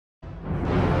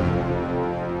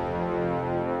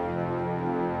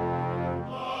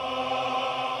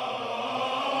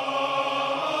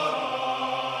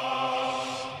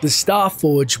The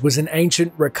Starforge was an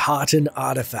ancient Rakatan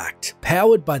artifact,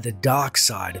 powered by the dark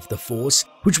side of the Force,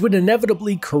 which would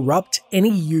inevitably corrupt any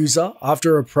user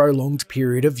after a prolonged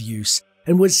period of use,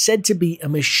 and was said to be a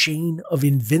machine of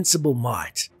invincible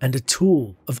might and a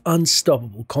tool of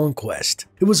unstoppable conquest.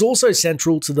 It was also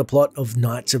central to the plot of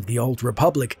Knights of the Old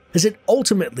Republic, as it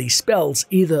ultimately spells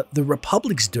either the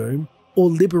Republic's doom or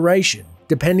liberation,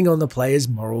 depending on the player's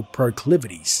moral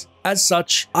proclivities. As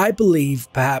such, I believe,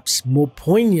 perhaps more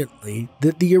poignantly,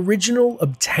 that the original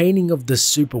obtaining of the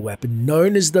superweapon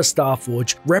known as the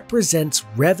Starforge represents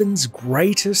Revan's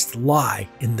greatest lie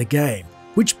in the game,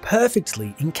 which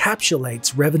perfectly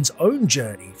encapsulates Revan's own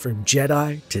journey from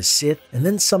Jedi to Sith and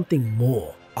then something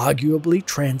more, arguably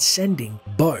transcending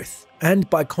both, and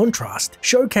by contrast,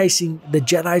 showcasing the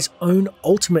Jedi's own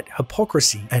ultimate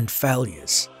hypocrisy and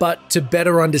failures. But to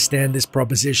better understand this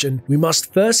proposition, we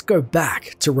must first go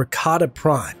back to Rakata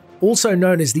Prime, also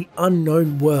known as the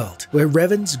Unknown World, where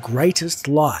Revan's greatest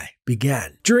lie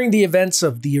began. During the events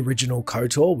of the original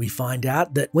KOTOR, we find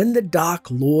out that when the Dark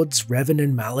Lords Revan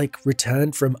and Malak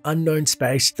returned from unknown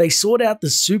space, they sought out the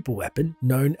superweapon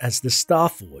known as the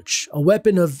Starforge, a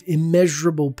weapon of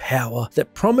immeasurable power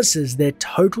that promises their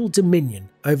total dominion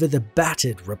over the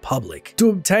battered Republic.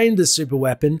 To obtain the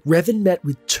superweapon, Revan met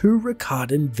with 2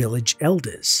 Rakatan village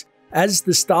elders, as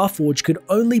the Starforge could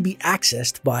only be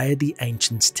accessed via the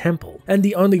Ancient's temple, and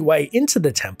the only way into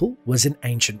the temple was an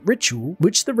ancient ritual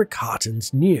which the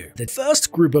Rakatans knew. The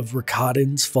first group of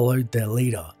Rakatans followed their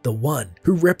leader, the One,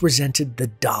 who represented the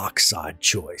dark side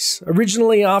choice.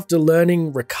 Originally, after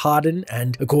learning Rakatan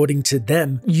and, according to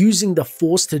them, using the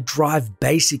Force to drive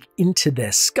basic into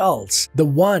their skulls, the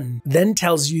One then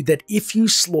tells you that if you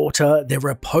slaughter their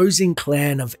opposing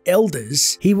clan of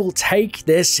elders, he will take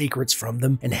their secrets from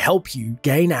them and help you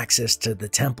gain access to the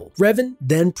temple. Revan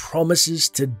then promises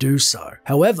to do so.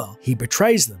 However, he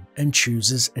betrays them and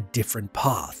chooses a different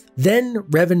path. Then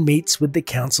Revan meets with the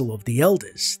Council of the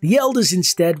Elders. The Elders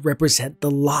instead represent the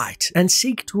light and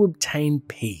seek to obtain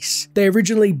peace. They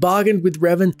originally bargained with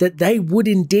Revan that they would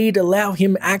indeed allow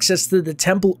him access to the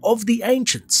Temple of the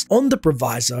Ancients, on the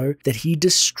proviso that he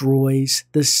destroys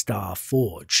the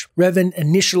Starforge. Revan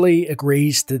initially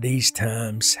agrees to these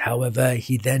terms, however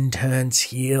he then turns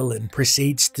heel and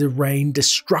proceeds to rain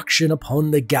destruction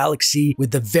upon the galaxy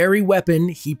with the very weapon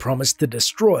he promised to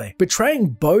destroy, betraying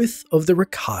both of the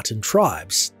Rakatan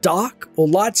tribes, dark or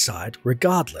light side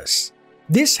regardless.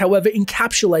 This, however,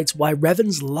 encapsulates why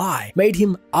Revan's lie made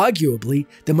him arguably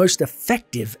the most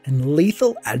effective and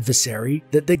lethal adversary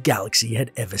that the galaxy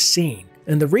had ever seen,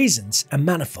 and the reasons are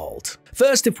manifold.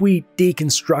 First, if we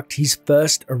deconstruct his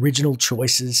first original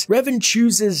choices, Revan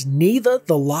chooses neither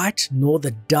the light nor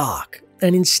the dark,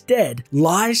 and instead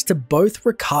lies to both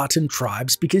Rakatan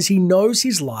tribes because he knows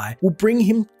his lie will bring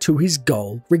him to his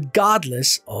goal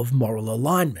regardless of moral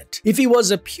alignment. If he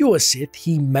was a pure Sith,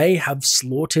 he may have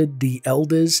slaughtered the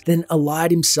elders, then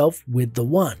allied himself with the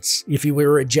Ones. If he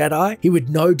were a Jedi, he would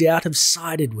no doubt have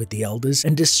sided with the elders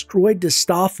and destroyed the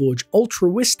Starforge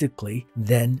altruistically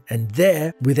then and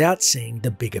there without seeing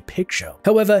the bigger picture.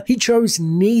 However, he chose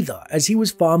neither, as he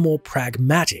was far more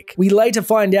pragmatic. We later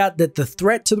find out that the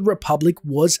threat to the Republic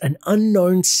was an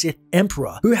unknown Sith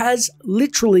Emperor who has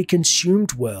literally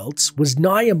consumed worlds, was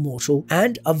nigh immortal,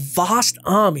 and a vast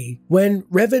army. When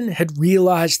Revan had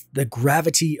realized the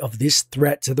gravity of this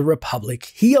threat to the Republic,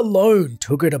 he alone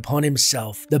took it upon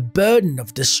himself, the burden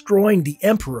of destroying the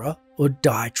Emperor or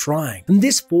die trying, and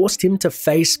this forced him to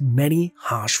face many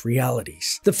harsh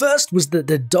realities. The first was that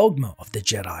the dogma of the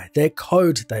Jedi, their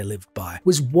code they lived by,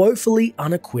 was woefully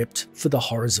unequipped for the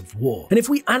horrors of war. And if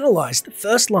we analyze the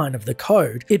first line of the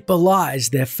code, it belies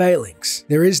their failings.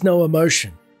 There is no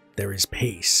emotion. There is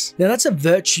peace. Now that's a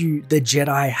virtue the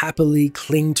Jedi happily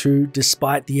cling to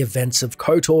despite the events of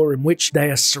KOTOR, in which they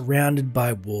are surrounded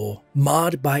by war,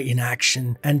 marred by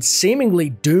inaction, and seemingly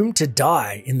doomed to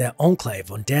die in their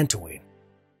enclave on Dantooine.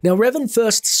 Now Revan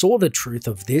first saw the truth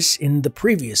of this in the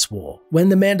previous war, when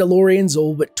the Mandalorians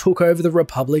all but took over the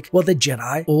Republic while the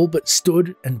Jedi all but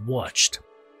stood and watched.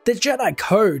 The Jedi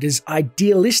Code, as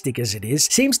idealistic as it is,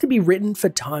 seems to be written for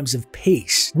times of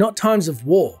peace, not times of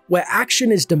war, where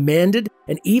action is demanded,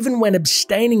 and even when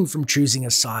abstaining from choosing a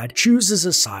side, chooses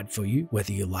a side for you,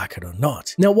 whether you like it or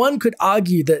not. Now, one could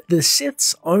argue that the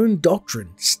Sith's own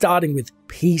doctrine, starting with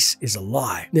peace is a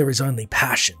lie, there is only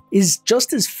passion, is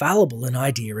just as fallible an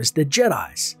idea as the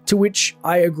Jedi's, to which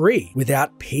I agree.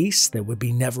 Without peace, there would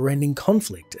be never-ending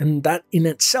conflict, and that in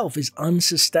itself is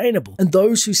unsustainable, and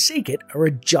those who seek it are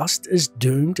just as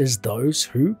doomed as those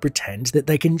who pretend that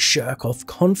they can shirk off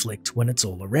conflict when it's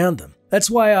all around them. That's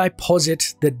why I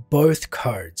posit that both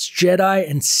codes, Jedi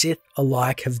and Sith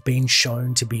alike, have been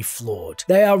shown to be flawed.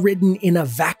 They are written in a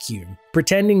vacuum,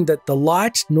 pretending that the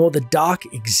light nor the dark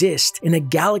exist in a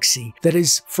galaxy that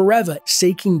is forever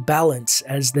seeking balance,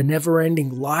 as the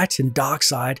never-ending light and dark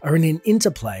side are in an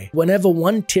interplay. Whenever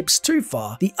one tips too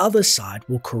far, the other side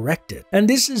will correct it. And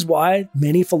this is why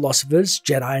many philosophers,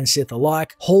 Jedi and Sith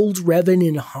alike, hold Revan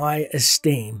in high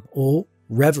esteem, or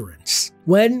reverence.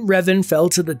 When Revan fell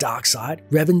to the dark side,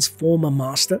 Revan's former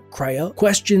master, Kreia,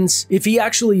 questions if he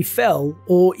actually fell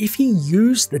or if he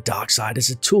used the dark side as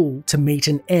a tool to meet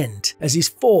an end, as his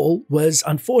fall was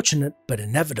unfortunate but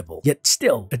inevitable, yet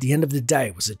still, at the end of the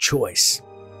day, was a choice.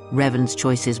 Revan's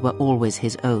choices were always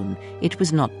his own. It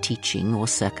was not teaching or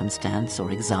circumstance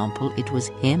or example, it was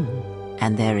him.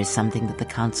 And there is something that the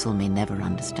Council may never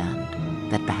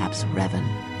understand, that perhaps Revan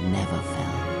never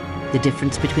fell. The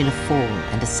difference between a fall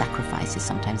and a sacrifice is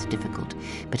sometimes difficult,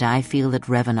 but I feel that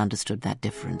Revan understood that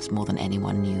difference more than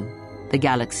anyone knew. The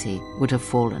galaxy would have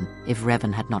fallen if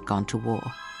Revan had not gone to war.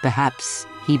 Perhaps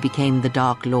he became the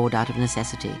Dark Lord out of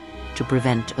necessity, to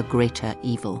prevent a greater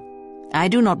evil. I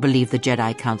do not believe the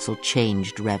Jedi Council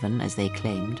changed Revan as they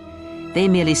claimed. They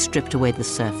merely stripped away the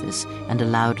surface and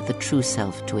allowed the true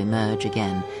self to emerge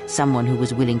again, someone who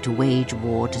was willing to wage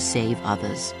war to save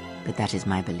others. But that is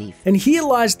my belief. And here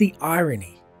lies the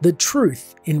irony, the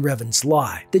truth in Revan's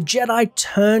lie. The Jedi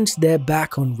turned their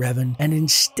back on Revan and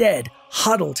instead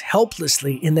huddled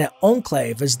helplessly in their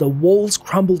enclave as the walls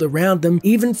crumbled around them,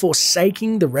 even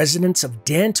forsaking the residents of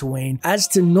Dantooine as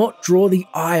to not draw the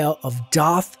ire of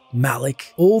Darth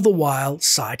Malik, all the while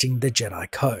citing the Jedi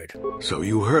Code. So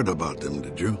you heard about them,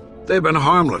 did you? They've been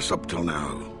harmless up till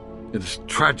now. It's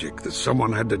tragic that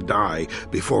someone had to die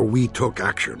before we took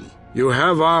action. You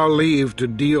have our leave to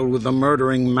deal with the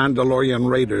murdering Mandalorian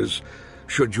raiders,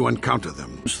 should you encounter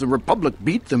them. The Republic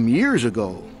beat them years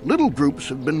ago. Little groups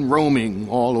have been roaming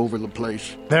all over the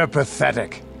place. They're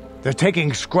pathetic. They're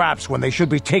taking scraps when they should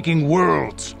be taking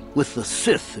worlds. With the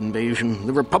Sith invasion,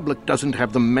 the Republic doesn't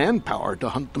have the manpower to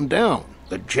hunt them down.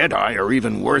 The Jedi are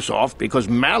even worse off because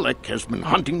Malik has been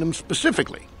hunting them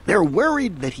specifically. They're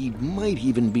worried that he might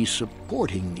even be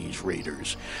supporting these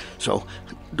raiders, so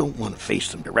don't want to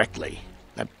face them directly.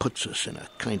 That puts us in a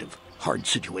kind of hard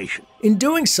situation. In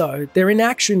doing so, their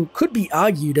inaction could be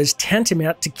argued as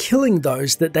tantamount to killing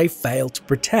those that they failed to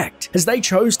protect, as they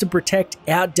chose to protect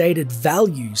outdated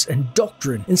values and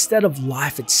doctrine instead of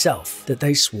life itself that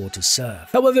they swore to serve.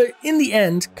 However, in the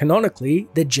end, canonically,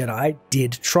 the Jedi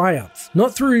did triumph,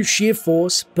 not through sheer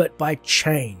force, but by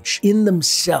change in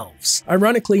themselves,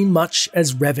 ironically much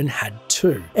as Revan had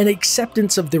too, an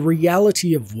acceptance of the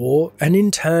reality of war and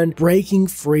in turn breaking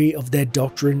free of their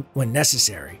doctrine when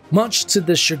necessary. Much to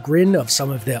the chagrin of some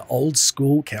of their old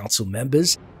school council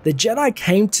members, the Jedi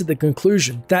came to the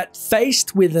conclusion that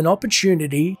faced with an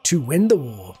opportunity to win the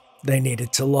war, they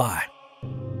needed to lie.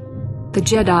 The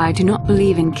Jedi do not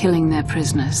believe in killing their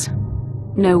prisoners.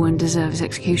 No one deserves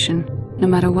execution, no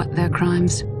matter what their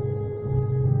crimes.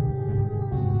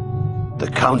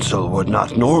 The Council would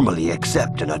not normally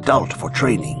accept an adult for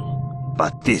training,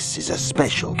 but this is a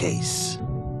special case.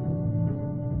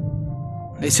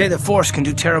 They say the Force can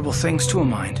do terrible things to a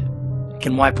mind. It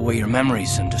can wipe away your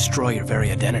memories and destroy your very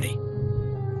identity.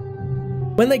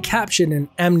 When they captured an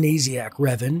amnesiac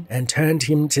Revan and turned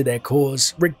him to their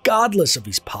cause, regardless of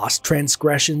his past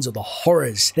transgressions or the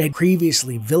horrors they'd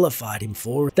previously vilified him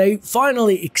for, they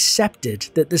finally accepted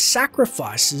that the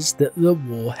sacrifices that the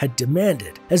war had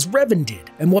demanded, as Revan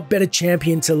did. And what better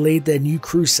champion to lead their new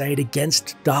crusade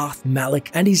against Darth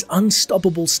Malik and his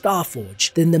unstoppable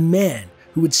Starforge than the man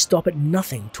who would stop at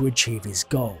nothing to achieve his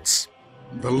goals.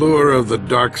 The lure of the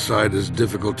dark side is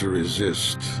difficult to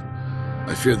resist.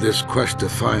 I fear this quest to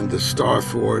find the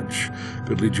Starforge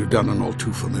could lead you down an all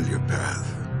too familiar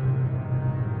path.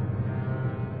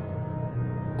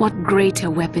 What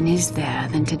greater weapon is there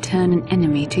than to turn an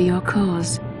enemy to your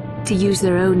cause, to use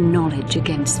their own knowledge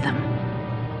against them?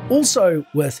 Also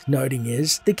worth noting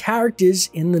is, the characters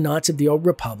in the Knights of the Old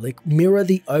Republic mirror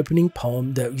the opening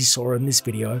poem that we saw in this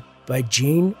video by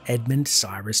Jean Edmund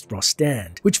Cyrus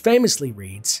Rostand, which famously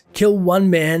reads, "Kill one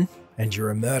man and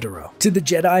you're a murderer." To the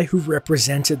Jedi who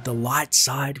represented the light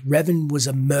side, Revan was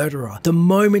a murderer the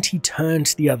moment he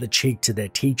turned the other cheek to their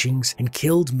teachings and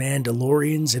killed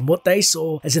Mandalorians in what they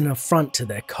saw as an affront to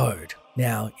their code.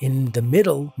 Now, in the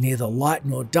middle, neither light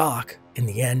nor dark, in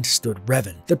the end stood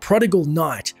Revan, the prodigal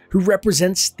knight who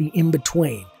represents the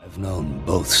in-between. I've known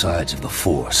both sides of the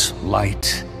Force,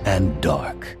 light and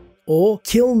dark. or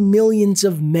kill millions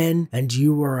of men and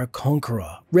you were a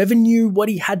conqueror. Revan knew what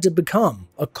he had to become,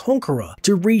 a conqueror,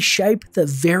 to reshape the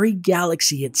very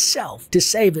galaxy itself to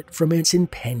save it from its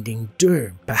impending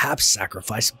doom, perhaps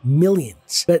sacrifice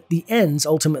millions. But the ends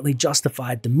ultimately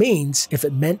justified the means if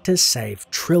it meant to save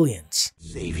trillions.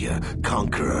 Savior,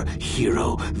 conqueror,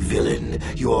 hero, villain,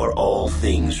 you are all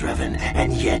things, Revan,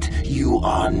 and yet you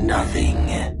are nothing.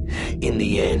 In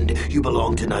the end, you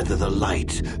belong to neither the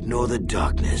light nor the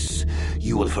darkness.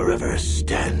 You will forever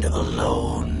stand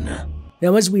alone.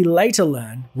 Now, as we later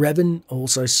learn, Revan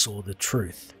also saw the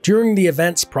truth. During the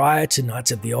events prior to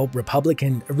Knights of the Old Republic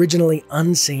and originally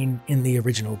unseen in the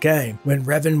original game, when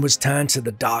Revan was turned to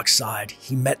the dark side,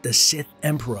 he met the Sith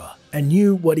Emperor and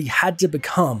knew what he had to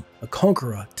become, a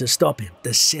conqueror to stop him,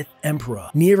 the Sith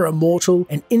Emperor, near immortal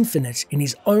and infinite in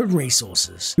his own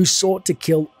resources, who sought to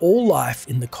kill all life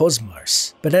in the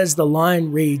cosmos. But as the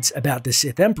line reads about the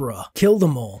Sith Emperor, kill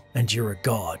them all and you're a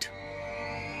god.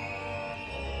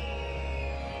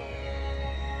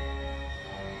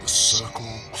 The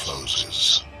circle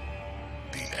closes.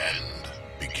 The end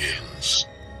begins.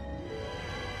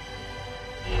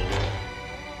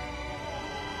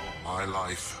 My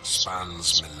life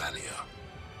spans millennia.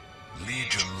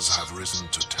 Legions have risen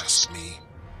to test me.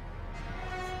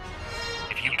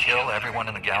 If you kill everyone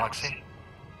in the galaxy,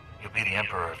 you'll be the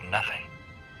Emperor of nothing.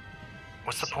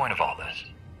 What's the point of all this?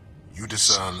 You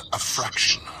discern a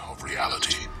fraction of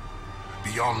reality.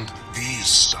 Beyond these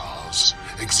stars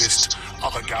exist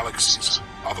other galaxies,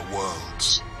 other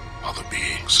worlds, other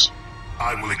beings.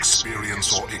 I will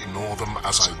experience or ignore them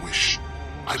as I wish.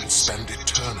 I will spend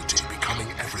eternity becoming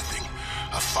everything.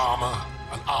 A farmer,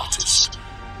 an artist,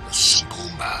 a simple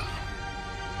man.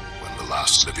 When the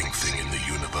last living thing in the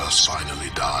universe finally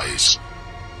dies,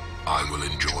 I will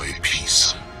enjoy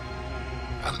peace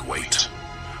and wait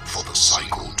for the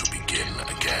cycle to begin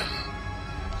again.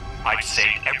 I've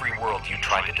saved every world you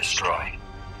tried to destroy.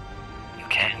 You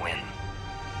can't win.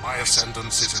 My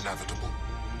ascendance is inevitable.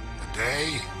 A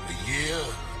day, a year,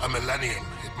 a millennium,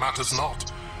 it matters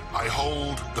not. I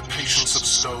hold the patience of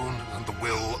stone and the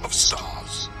will of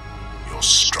stars. Your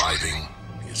striving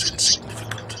is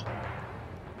insignificant.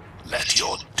 Let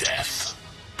your death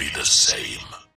be the same.